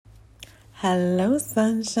Hello,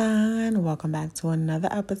 sunshine. Welcome back to another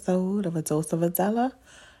episode of A Dose of Adela.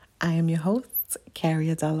 I am your host, Carrie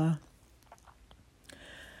Adela.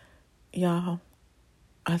 Y'all,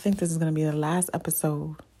 I think this is going to be the last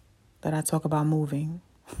episode that I talk about moving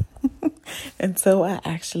until I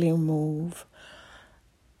actually move.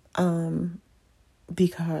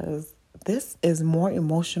 Because this is more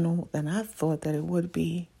emotional than I thought that it would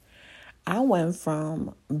be. I went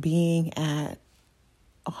from being at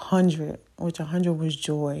 100, which 100 was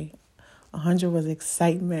joy, 100 was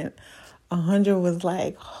excitement, 100 was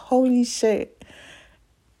like, holy shit,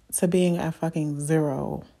 to being at fucking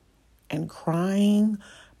 0 and crying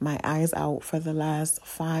my eyes out for the last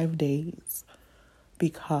 5 days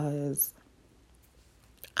because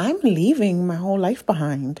I'm leaving my whole life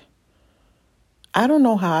behind. I don't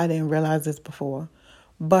know how I didn't realize this before,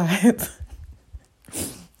 but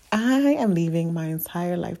I am leaving my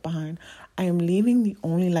entire life behind. I am leaving the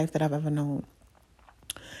only life that I've ever known.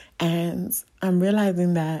 And I'm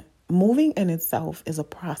realizing that moving in itself is a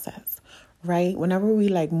process, right? Whenever we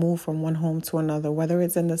move from one home to another, whether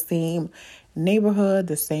it's in the same neighborhood,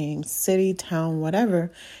 the same city, town,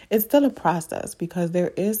 whatever, it's still a process because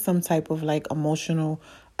there is some type of emotional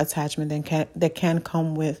attachment that can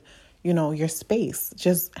come with, your space,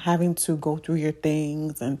 just having to go through your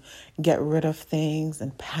things and get rid of things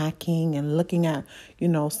and packing and looking at,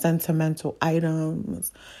 sentimental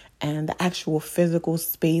items, and the actual physical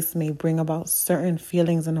space may bring about certain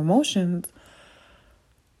feelings and emotions.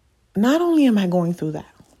 Not only am I going through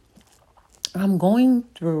that, I'm going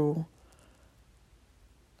through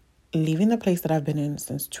leaving the place that I've been in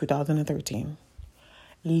since 2013,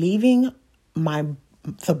 leaving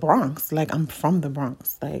the Bronx. I'm from the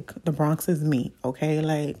Bronx. The Bronx is me,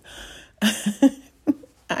 okay?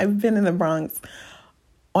 I've been in the Bronx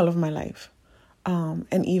all of my life.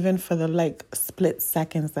 And even for the split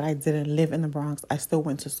seconds that I didn't live in the Bronx, I still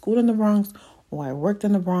went to school in the Bronx, or I worked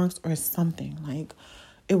in the Bronx, or something.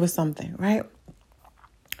 It was something, right?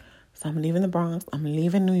 So I'm leaving the Bronx. I'm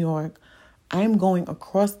leaving New York. I'm going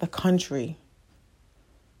across the country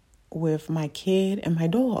with my kid and my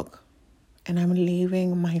dog. And I'm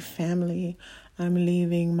leaving my family. I'm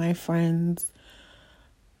leaving my friends.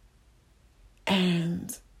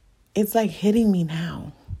 And it's hitting me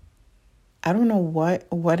now. I don't know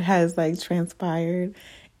what has transpired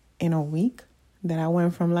in a week that I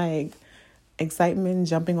went from excitement,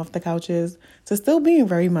 jumping off the couches, to still being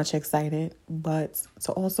very much excited, but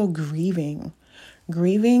to also grieving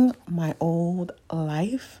my old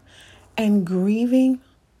life and grieving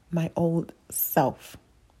my old self.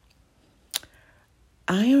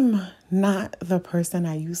 I am not the person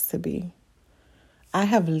I used to be. I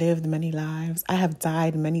have lived many lives. I have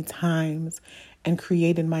died many times and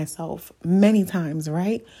created myself many times,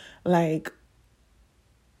 right? As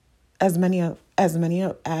many of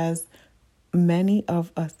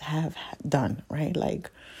us have done, right?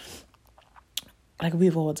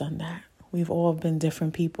 We've all done that. We've all been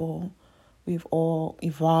different people. We've all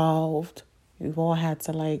evolved. We've all had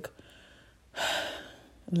to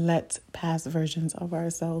let past versions of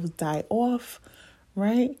ourselves die off,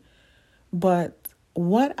 right? But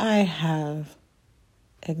what I have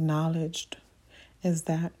acknowledged is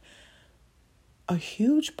that a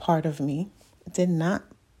huge part of me did not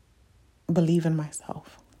believe in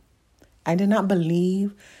myself. I did not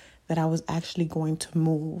believe that I was actually going to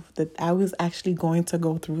move, that I was actually going to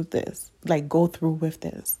go through with this,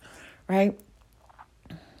 right?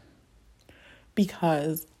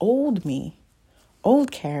 Because old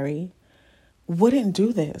Carrie, wouldn't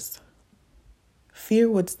do this.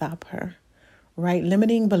 Fear would stop her, right?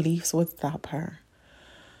 Limiting beliefs would stop her.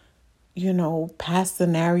 Past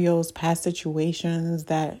scenarios, past situations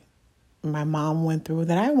that my mom went through,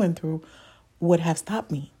 that I went through, would have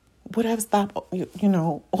stopped me, would have stopped, all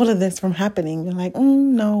of this from happening. You're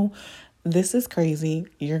no, this is crazy.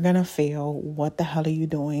 You're going to fail. What the hell are you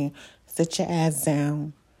doing? Sit your ass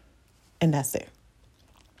down. And that's it.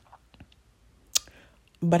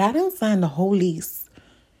 But I didn't sign the whole lease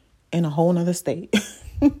in a whole nother state.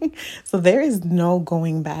 So there is no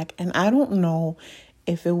going back. And I don't know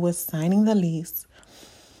if it was signing the lease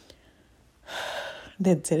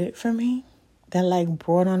that did it for me, that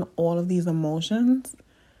brought on all of these emotions.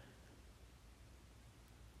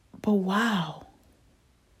 But wow.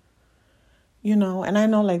 And I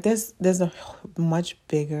know there's a much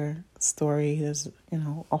bigger story. There's,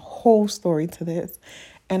 a whole story to this.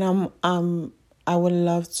 And I would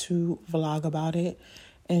love to vlog about it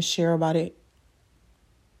and share about it,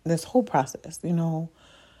 this whole process,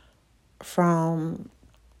 from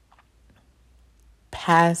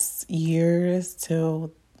past years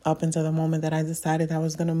till up until the moment that I decided I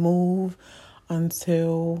was going to move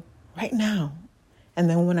until right now. And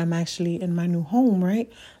then when I'm actually in my new home,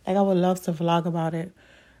 right? Like, I would love to vlog about it.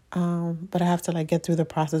 But I have to get through the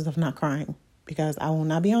process of not crying, because I will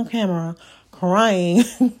not be on camera crying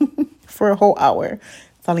for a whole hour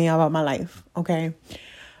telling you about my life. Okay.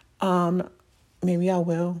 Maybe I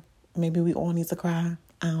will. Maybe we all need to cry.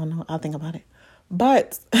 I don't know. I'll think about it.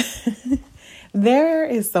 But there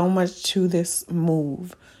is so much to this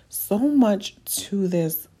move, so much to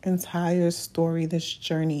this entire story, this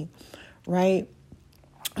journey, right?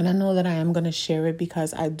 And I know that I am going to share it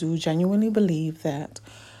because I do genuinely believe that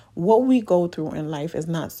what we go through in life is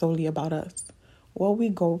not solely about us. What we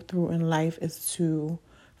go through in life is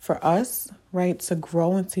for us, right, to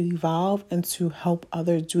grow and to evolve and to help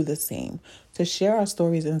others do the same, to share our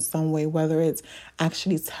stories in some way, whether it's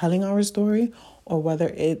actually telling our story or whether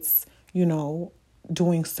it's,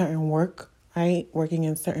 doing certain work, right, working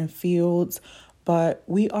in certain fields. But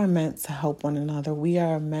we are meant to help one another. We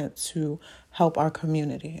are meant to help our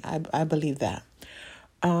community. I believe that.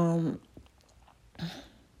 And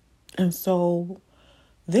so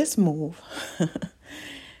this move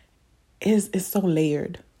is so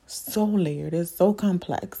layered. So layered. It's so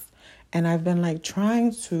complex. And I've been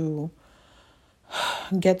trying to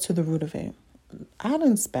get to the root of it.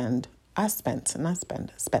 I spent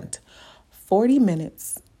 40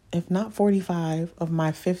 minutes, if not 45, of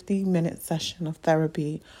my 50-minute session of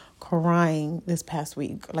therapy crying this past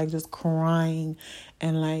week. Just crying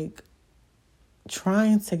and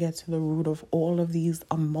trying to get to the root of all of these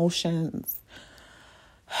emotions.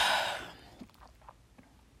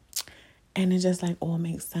 And it just all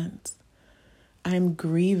makes sense. I'm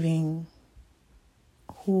grieving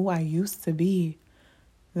who I used to be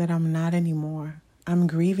that I'm not anymore. I'm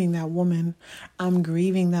grieving that woman. I'm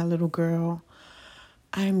grieving that little girl.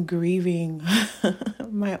 I'm grieving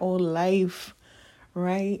my old life,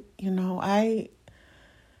 right? I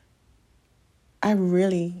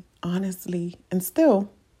really, honestly, and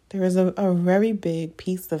still, there is a very big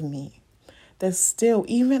piece of me that still,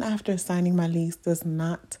 even after signing my lease, does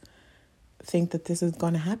not think that this is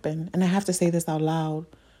going to happen. And I have to say this out loud.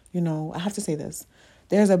 I have to say this.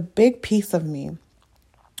 There's a big piece of me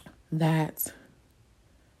that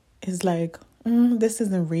is this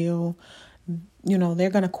isn't real. They're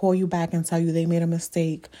going to call you back and tell you they made a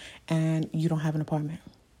mistake and you don't have an apartment.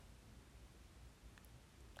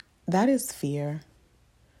 That is fear.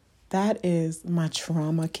 That is my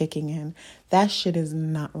trauma kicking in. That shit is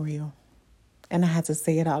not real. And I had to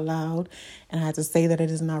say it out loud. And I had to say that it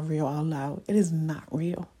is not real out loud. It is not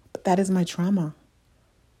real. But that is my trauma.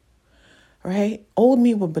 Right? Old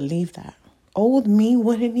me would believe that. Old me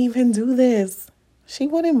wouldn't even do this. She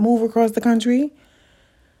wouldn't move across the country.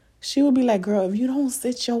 She would be like, girl, if you don't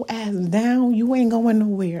sit your ass down, you ain't going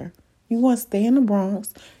nowhere. You're going to stay in the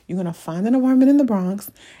Bronx. You're going to find an apartment in the Bronx.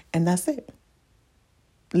 And that's it.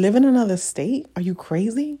 Live in another state? Are you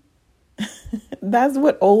crazy? That's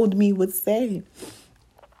what old me would say.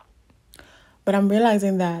 But I'm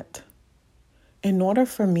realizing that in order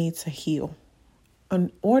for me to heal,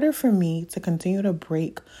 in order for me to continue to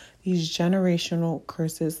break these generational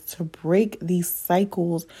curses, to break these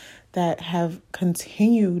cycles that have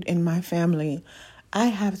continued in my family, I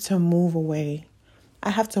have to move away.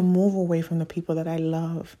 I have to move away from the people that I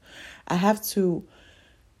love. I have to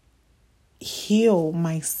heal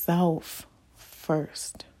myself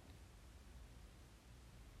first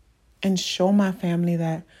and show my family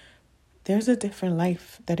that there's a different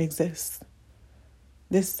life that exists.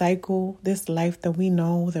 This cycle, this life that we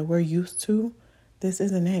know, that we're used to, this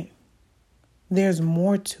isn't it. There's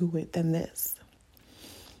more to it than this.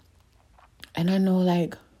 And I know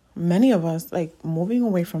many of us, moving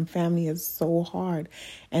away from family is so hard.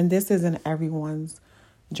 And this isn't everyone's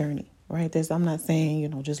journey, right? I'm not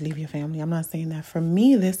saying, just leave your family. I'm not saying that. For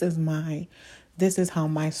me, this is how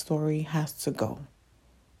my story has to go.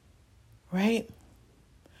 Right?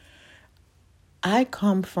 I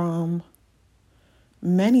come from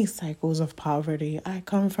many cycles of poverty. I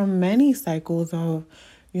come from many cycles of,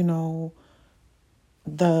 the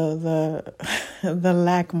the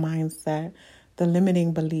lack mindset, the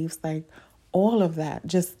limiting beliefs, all of that,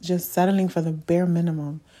 just settling for the bare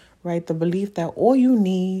minimum, right? The belief that all you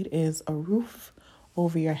need is a roof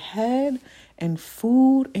over your head and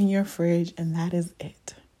food in your fridge, and that is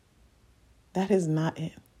it. That is not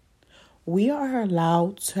it. We are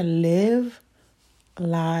allowed to live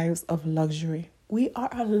lives of luxury. We are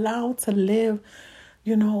allowed to live,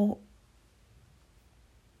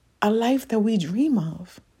 a life that we dream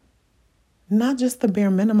of. Not just the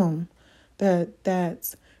bare minimum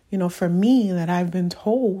that's, for me, that I've been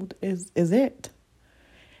told is it.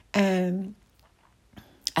 And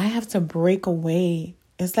I have to break away.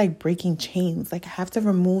 It's like breaking chains. Like I have to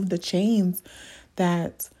remove the chains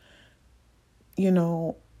that,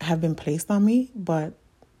 have been placed on me, but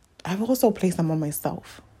I've also placed them on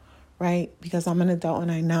myself, right? Because I'm an adult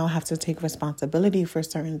and I now have to take responsibility for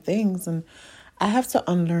certain things, and I have to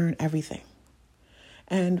unlearn everything.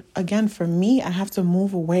 And again, for me, I have to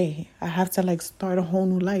move away. I have to start a whole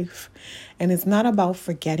new life. And it's not about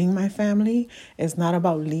forgetting my family. It's not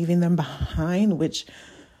about leaving them behind, which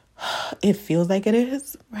it feels like it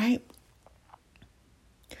is, right?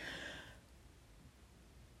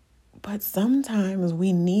 But sometimes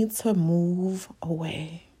we need to move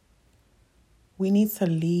away. We need to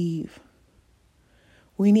leave.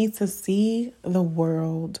 We need to see the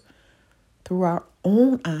world through our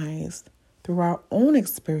own eyes, through our own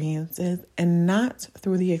experiences, and not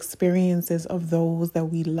through the experiences of those that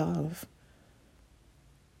we love.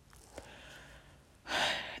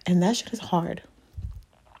 And that shit is hard.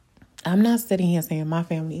 I'm not sitting here saying my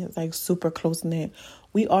family is super close knit.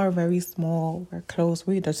 We are very small. We're close.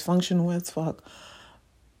 We're dysfunctional as fuck.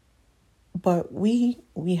 But we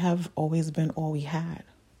have always been all we had.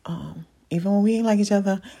 Even when we ain't like each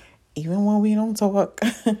other, even when we don't talk,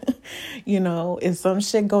 if some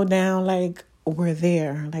shit go down, we're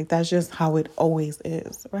there. That's just how it always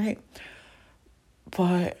is, right?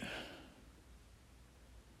 But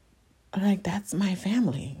that's my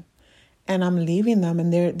family. And I'm leaving them,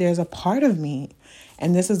 and there's a part of me.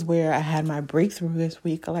 And this is where I had my breakthrough this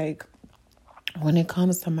week. When it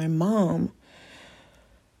comes to my mom,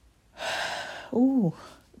 ooh,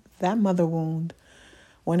 that mother wound.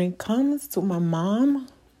 When it comes to my mom,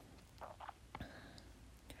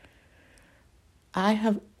 I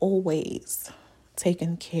have always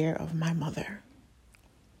taken care of my mother.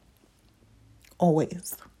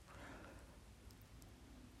 Always.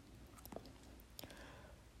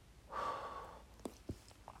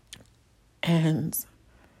 And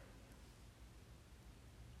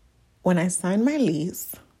when I signed my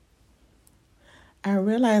lease, I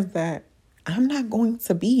realized that I'm not going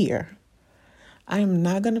to be here. I am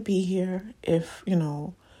not going to be here if,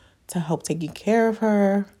 to help taking care of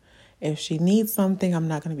her. If she needs something, I'm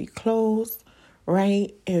not going to be close,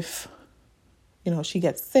 right? If, she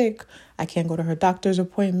gets sick, I can't go to her doctor's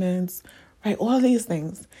appointments, right? All these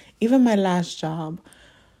things. Even my last job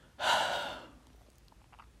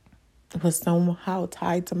was somehow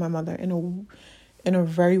tied to my mother in a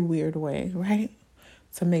very weird way, right?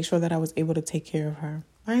 To make sure that I was able to take care of her,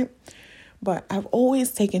 right? But I've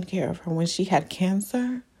always taken care of her. When she had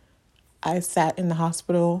cancer, I sat in the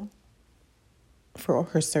hospital for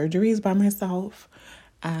her surgeries by myself.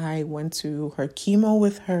 I went to her chemo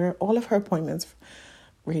with her, all of her appointments,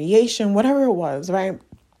 radiation, whatever it was, right?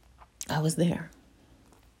 I was there.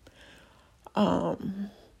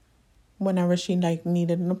 Whenever she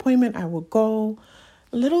needed an appointment, I would go.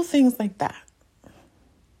 Little things like that.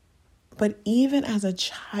 But even as a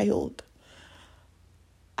child,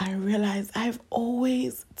 I realized I've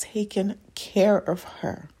always taken care of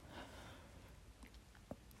her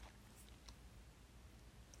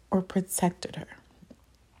or protected her.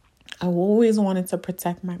 I always wanted to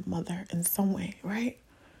protect my mother in some way, right?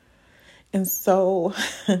 And so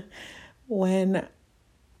when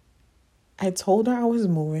I told her I was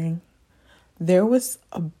moving, there was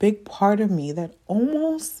a big part of me that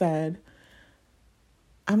almost said,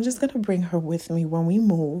 I'm just going to bring her with me when we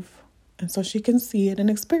move, and so she can see it and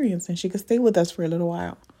experience, and she can stay with us for a little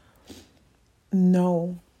while.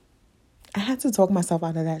 No. I had to talk myself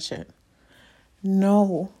out of that shit.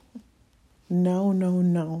 No.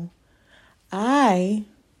 I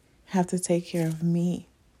have to take care of me.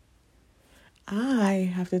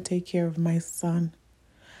 I have to take care of my son.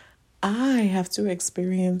 I have to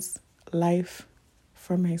experience life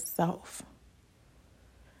for myself.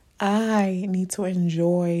 I need to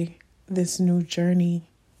enjoy this new journey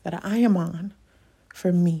that I am on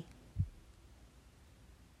for me.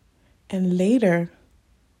 And later,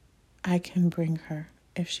 I can bring her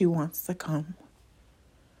if she wants to come.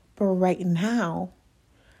 But right now,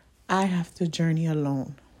 I have to journey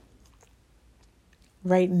alone.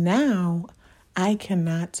 Right now, I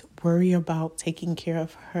cannot worry about taking care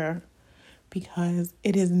of her because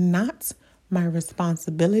it is not my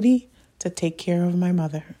responsibility to take care of my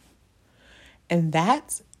mother. And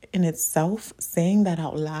that in itself, saying that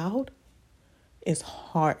out loud, is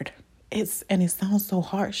hard. It sounds so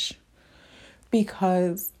harsh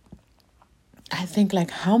because I think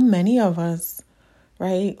how many of us,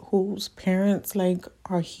 right, whose parents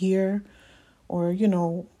are here or,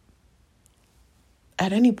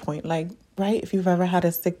 at any point, right, if you've ever had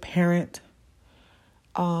a sick parent,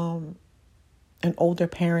 an older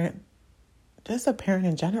parent, just a parent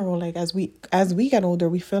in general, like as we get older,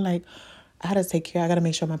 we feel like I gotta take care, I gotta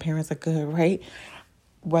make sure my parents are good, right?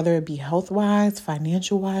 Whether it be health-wise,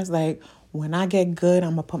 financial-wise, like when I get good,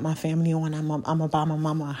 I'm gonna put my family on, I'm gonna buy my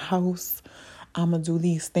mama a house, I'm gonna do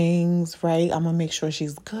these things, right? I'm gonna make sure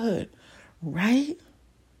she's good, right?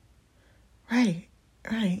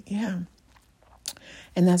 Right, yeah.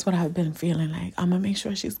 And that's what I've been feeling like. I'm gonna make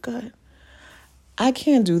sure she's good. I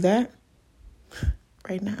can't do that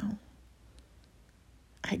right now.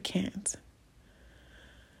 I can't.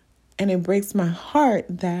 And it breaks my heart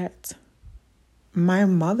that my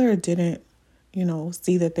mother didn't,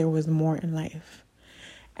 see that there was more in life.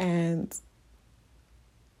 And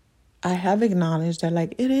I have acknowledged that,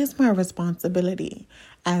 like, it is my responsibility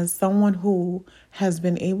as someone who has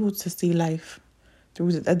been able to see life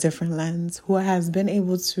through a different lens, who has been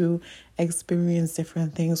able to experience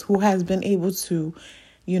different things, who has been able to,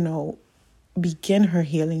 begin her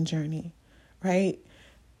healing journey, right?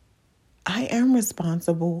 I am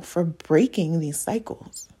responsible for breaking these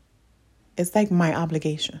cycles. It's like my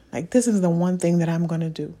obligation. Like, this is the one thing that I'm going to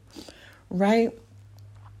do, right?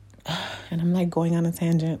 And I'm like going on a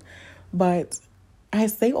tangent, but I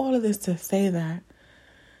say all of this to say that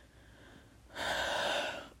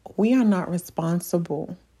we are not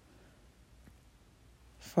responsible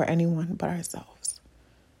for anyone but ourselves,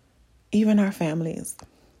 even our families.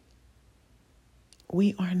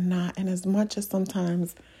 We are not. And as much as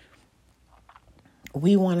sometimes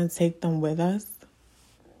we want to take them with us,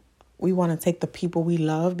 we want to take the people we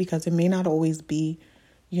love, because it may not always be,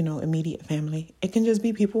 immediate family. It can just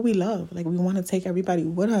be people we love. Like, we want to take everybody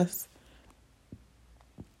with us.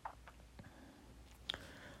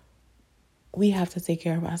 We have to take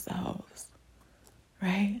care of ourselves,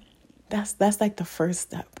 right? That's like the first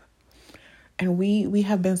step. And we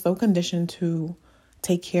have been so conditioned to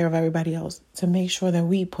take care of everybody else, to make sure that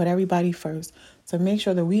we put everybody first, to make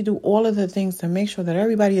sure that we do all of the things to make sure that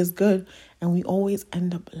everybody is good, and we always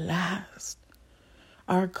end up last.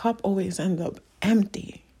 Our cup always ends up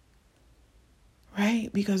empty, right?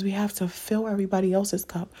 Because we have to fill everybody else's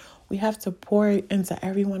cup. We have to pour it into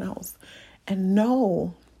everyone else. And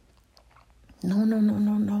no.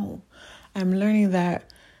 I'm learning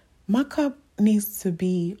that my cup needs to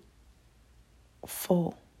be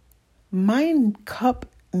full. My cup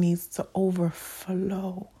needs to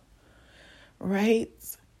overflow, right?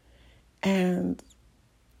 And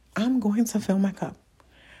I'm going to fill my cup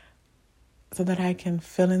so that I can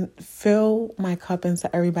fill my cup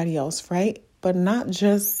into everybody else, right? But not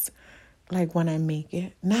just like when I make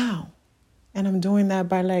it, now. And I'm doing that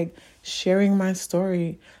by like sharing my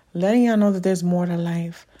story, letting y'all know that there's more to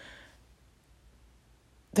life,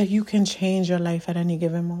 that you can change your life at any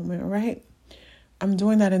given moment, right? I'm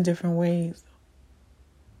doing that in different ways.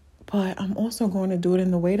 But I'm also going to do it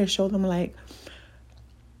in the way to show them, like,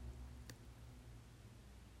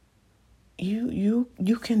 you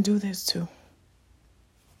can do this too.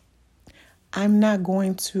 I'm not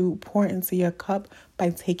going to pour into your cup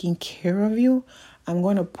by taking care of you. I'm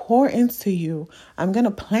going to pour into you. I'm going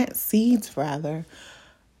to plant seeds, rather,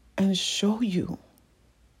 and show you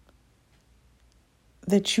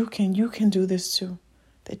that you can do this too.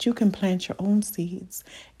 That you can plant your own seeds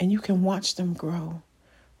and you can watch them grow,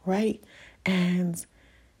 right? And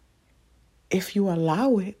if you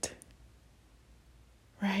allow it,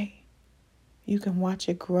 right, you can watch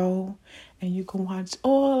it grow, and you can watch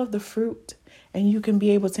all of the fruit, and you can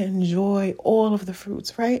be able to enjoy all of the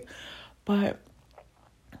fruits, right? But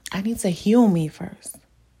I need to heal me first.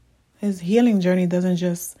 His healing journey doesn't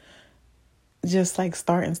just like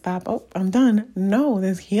start and stop. Oh, I'm done. No,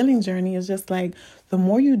 this healing journey is just like, the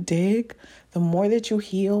more you dig, the more that you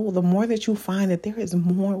heal, the more that you find that there is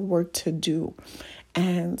more work to do.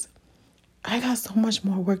 And I got so much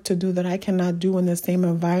more work to do that I cannot do in the same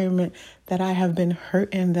environment that I have been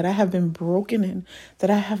hurt in, that I have been broken in, that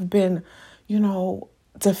I have been,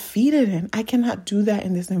 defeated in. I cannot do that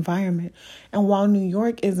in this environment. And while New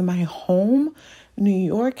York is my home, New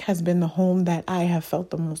York has been the home that I have felt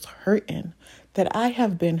the most hurt in, that I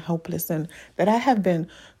have been helpless in, that I have been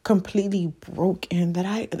completely broke in, that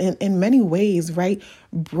I, in many ways, right,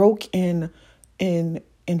 broke in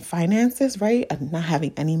finances, right, and not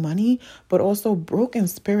having any money, but also broken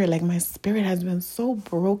spirit. Like, my spirit has been so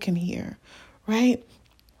broken here, right?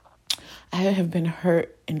 I have been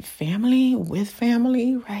hurt in family,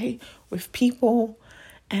 right, with people,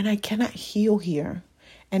 and I cannot heal here.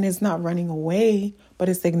 And it's not running away, but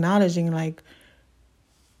it's acknowledging, like,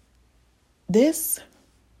 this,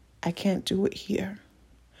 I can't do it here.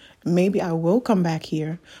 Maybe I will come back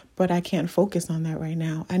here, but I can't focus on that right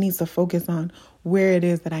now. I need to focus on where it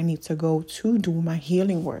is that I need to go to do my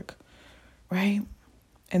healing work, right?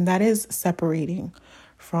 And that is separating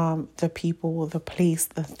from the people, the place,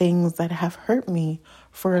 the things that have hurt me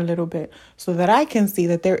for a little bit, so that I can see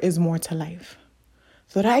that there is more to life.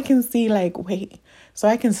 So that I can see, like, wait, so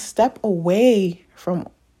I can step away from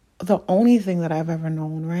the only thing that I've ever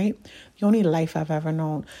known, right? The only life I've ever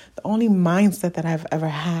known, the only mindset that I've ever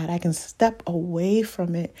had. I can step away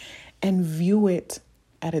from it and view it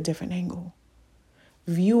at a different angle.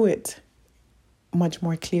 View it much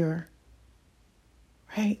more clearer,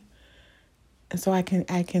 right? And so I can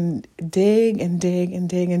dig and dig and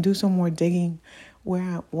dig and do some more digging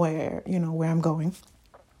where I'm going.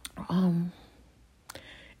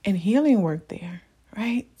 And healing work there,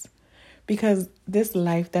 right? Because this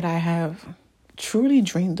life that I have truly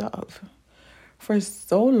dreamed of for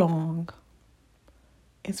so long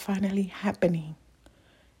is finally happening.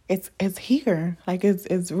 It's here. Like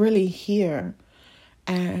it's really here.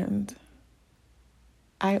 And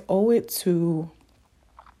I owe it to,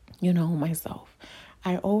 myself.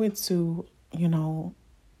 I owe it to,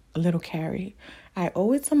 little Carrie. I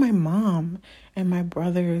owe it to my mom and my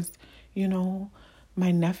brothers,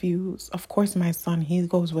 my nephews, of course, my son, he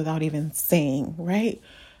goes without even saying, right?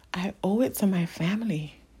 I owe it to my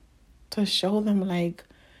family to show them, like,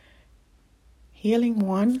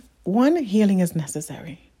 healing, healing is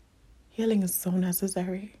necessary. Healing is so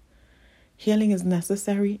necessary. Healing is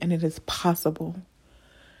necessary and it is possible.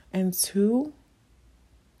 And two,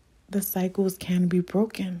 the cycles can be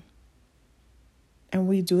broken. And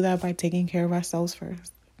we do that by taking care of ourselves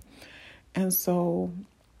first. And so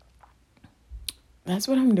that's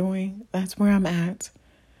what I'm doing. That's where I'm at.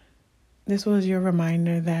 This was your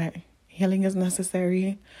reminder that healing is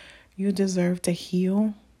necessary. You deserve to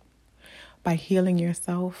heal. By healing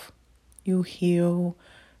yourself, you heal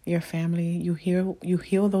your family. You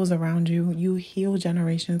heal those around you. You heal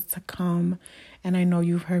generations to come. And I know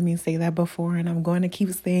you've heard me say that before, and I'm going to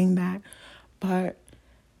keep saying that. But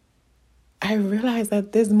I realize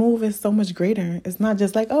that this move is so much greater. It's not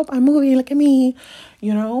just like, oh, I'm moving, look at me.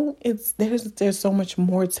 There's so much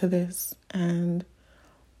more to this. And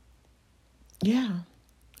yeah,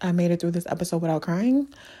 I made it through this episode without crying.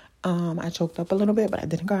 I choked up a little bit, but I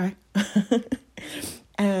didn't cry.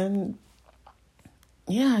 And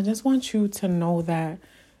yeah, I just want you to know that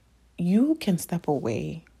you can step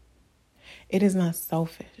away. It is not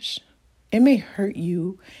selfish. It may hurt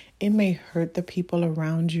you. It may hurt the people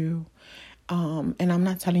around you. And I'm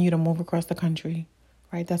not telling you to move across the country,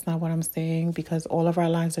 right? That's not what I'm saying, because all of our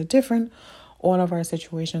lives are different. All of our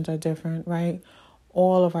situations are different, right?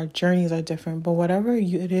 All of our journeys are different. But whatever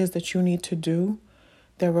it is that you need to do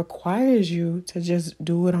that requires you to just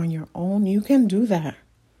do it on your own, you can do that.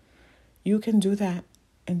 You can do that,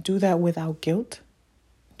 and do that without guilt.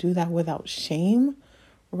 Do that without shame,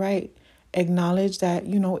 right? Acknowledge that,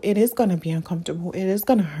 it is going to be uncomfortable. It is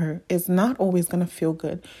going to hurt. It's not always going to feel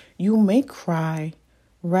good. You may cry,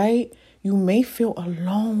 right? You may feel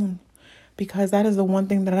alone, because that is the one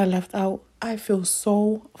thing that I left out. I feel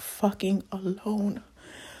so fucking alone.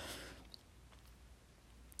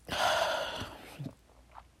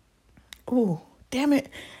 Oh, damn it.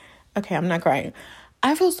 Okay, I'm not crying.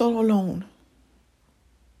 I feel so alone,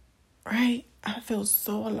 right? I feel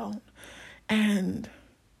so alone. And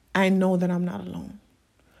I know that I'm not alone.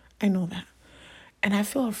 I know that. And I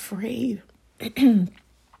feel afraid.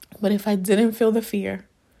 But if I didn't feel the fear,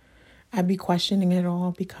 I'd be questioning it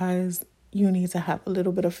all, because you need to have a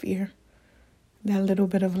little bit of fear. That little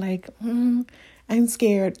bit of like, I'm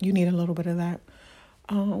scared. You need a little bit of that.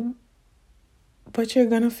 But you're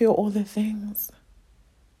going to feel all the things.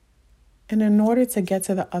 And in order to get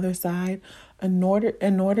to the other side, in order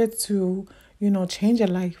to, change your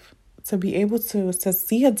life, to be able to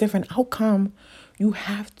see a different outcome, you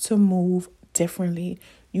have to move differently.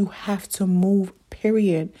 You have to move,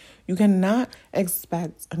 period. You cannot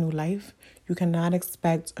expect a new life. You cannot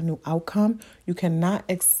expect a new outcome. You cannot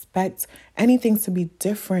expect anything to be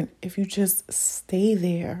different if you just stay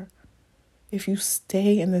there. If you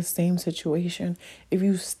stay in the same situation, if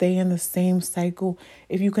you stay in the same cycle,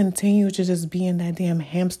 if you continue to just be in that damn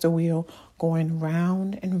hamster wheel going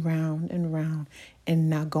round and round and round and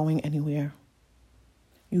not going anywhere.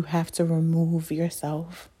 You have to remove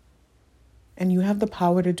yourself. And you have the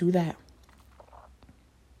power to do that.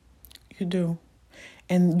 You do.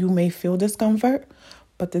 And you may feel discomfort,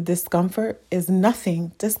 but the discomfort is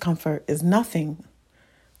nothing. Discomfort is nothing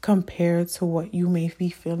compared to what you may be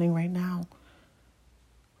feeling right now.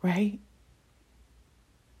 Right?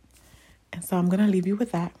 And so I'm going to leave you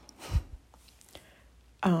with that.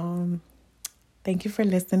 Thank you for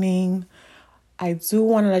listening. I do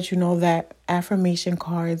want to let you know that affirmation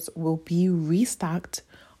cards will be restocked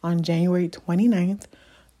on January 29th,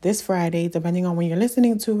 this Friday, depending on when you're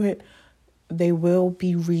listening to it. They will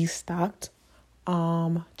be restocked.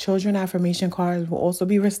 Children affirmation cards will also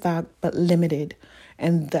be restocked, but limited.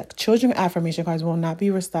 And the children affirmation cards will not be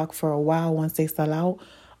restocked for a while once they sell out,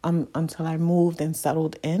 until I moved and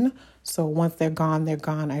settled in. So once they're gone, they're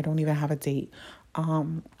gone. I don't even have a date.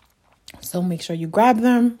 So make sure you grab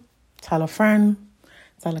them. Tell a friend,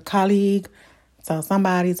 tell a colleague, tell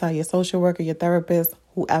somebody, tell your social worker, your therapist,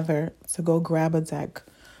 whoever, to go grab a deck.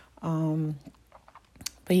 But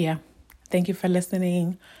yeah, thank you for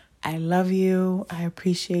listening. I love you. I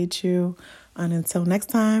appreciate you. And until next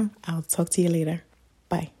time, I'll talk to you later.